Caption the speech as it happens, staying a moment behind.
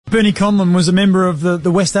Bernie Conlon was a member of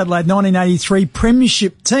the West Adelaide 1983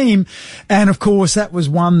 Premiership team, and of course that was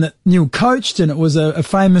one that Neil coached, and it was a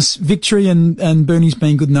famous victory, and Bernie's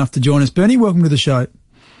been good enough to join us. Bernie, welcome to the show.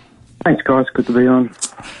 Thanks, guys. Good to be on.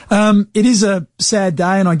 It is a sad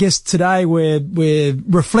day, and I guess today we're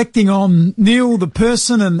reflecting on Neil, the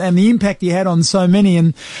person, and the impact he had on so many.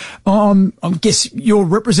 And I guess you're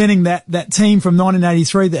representing that team from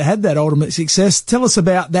 1983 that had that ultimate success. Tell us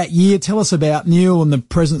about that year. Tell us about Neil and the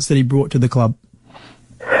presence that he brought to the club.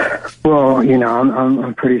 Well, you know,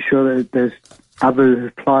 I'm pretty sure that there's other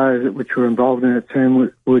players which were involved in the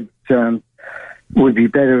team would be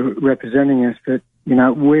better representing us, but you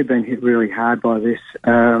know, we've been hit really hard by this.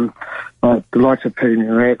 Like the likes of Peter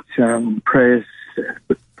Nuret,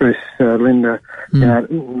 Bruce Linda, you know,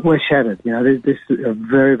 we're shattered. You know, this is a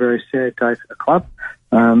very, very sad day for the club.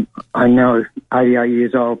 I know 88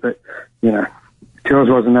 years old, but, you know, Charles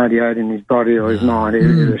wasn't 88 in his body or his mind. He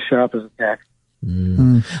was as sharp as a tack.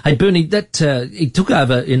 Hey, Bernie, he took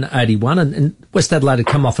over in 81 and West Adelaide had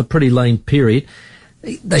come off a pretty lean period.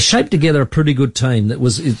 They shaped together a pretty good team that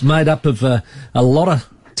it's made up of a lot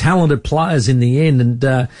of talented players in the end.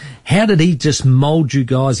 And how did he just mould you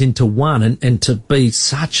guys into one and to be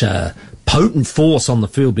such a potent force on the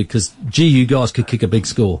field? Because, gee, you guys could kick a big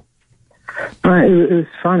score. It was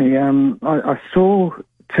funny. I saw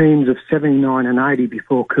teams of 79 and 80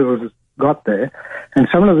 before Coors got there, and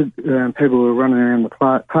some of the people who were running around the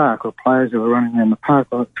park, or players who were running around the park,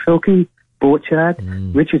 like Felke,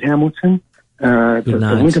 Borchard, Richard Hamilton,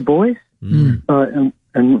 the Winter Boys, and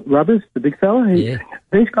Rubbers, the big fella.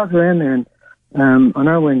 These guys were around there, and I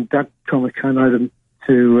know when Doug Thomas came over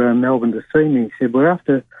to Melbourne to see me, he said, we're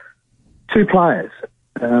after two players,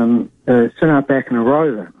 a centre-back and a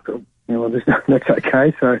rover. Yeah, well, that's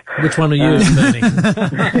okay. So, which one are you, Bernie?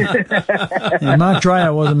 Mark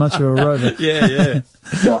Dreyer wasn't much of a rover. Yeah.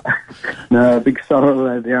 No, big solid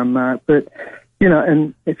lad down, Mark. But, you know,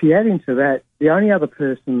 and if you add into that, the only other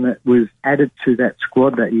person that was added to that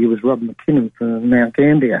squad that year was Rob McKinnon from Mount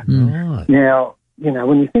Gambier. Right. Now, you know,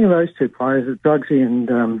 when you think of those two players, Drugsy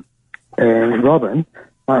and Robin,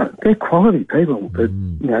 they're quality people, but,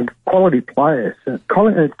 you know, quality players.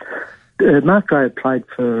 Mark Gray had played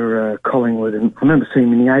for Collingwood, and I remember seeing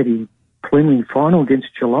him in the 80 preliminary final against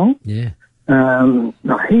Geelong. Yeah.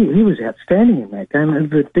 He was outstanding in that game,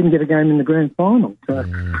 but didn't get a game in the grand final. So,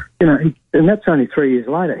 you know, and that's only 3 years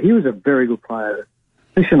later. He was a very good player,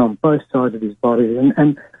 fishing on both sides of his body,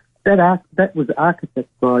 and that was architected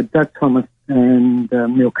by Doug Thomas and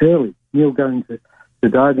Neil Curley. Neil going to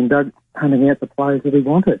Doug, and Doug hunting out the players that he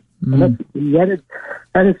wanted. And he added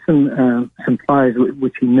some players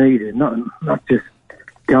which he needed, not just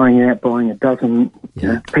going out buying a dozen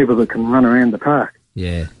people that can run around the park.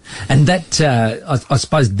 Yeah. And that, I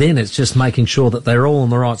suppose then it's just making sure that they're all in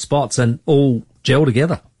the right spots and all gel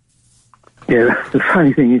together. Yeah, the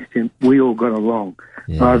funny thing is, Tim, we all got along.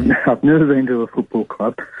 Yeah. I've never been to a football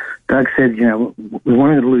club. Doug said, you know, we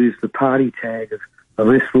wanted to lose the party tag of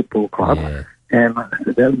this football club. Yeah. And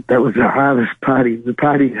that was the hardest party. The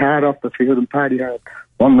party hard off the field and party hard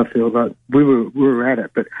on the field. Like, we were at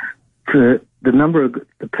it. But for the number of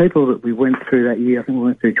the people that we went through that year, I think we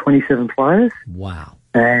went through 27 players. Wow.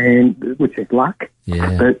 And which is luck.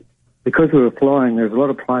 Yeah. But because we were flying, there was a lot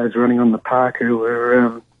of players running on the park who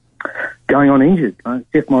were going on injured.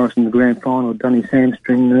 Jeff Morris in the grand final done his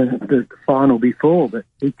hamstring the final before, but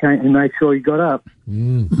he made sure he got up.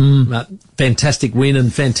 Fantastic win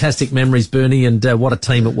and fantastic memories, Bernie, and what a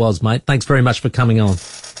team it was, mate. Thanks very much for coming on.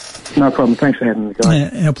 No problem. Thanks for having me,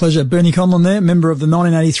 guys. Our pleasure. Bernie Conlon there, member of the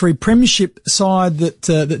 1983 Premiership side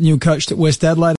that Neil coached at West Adelaide.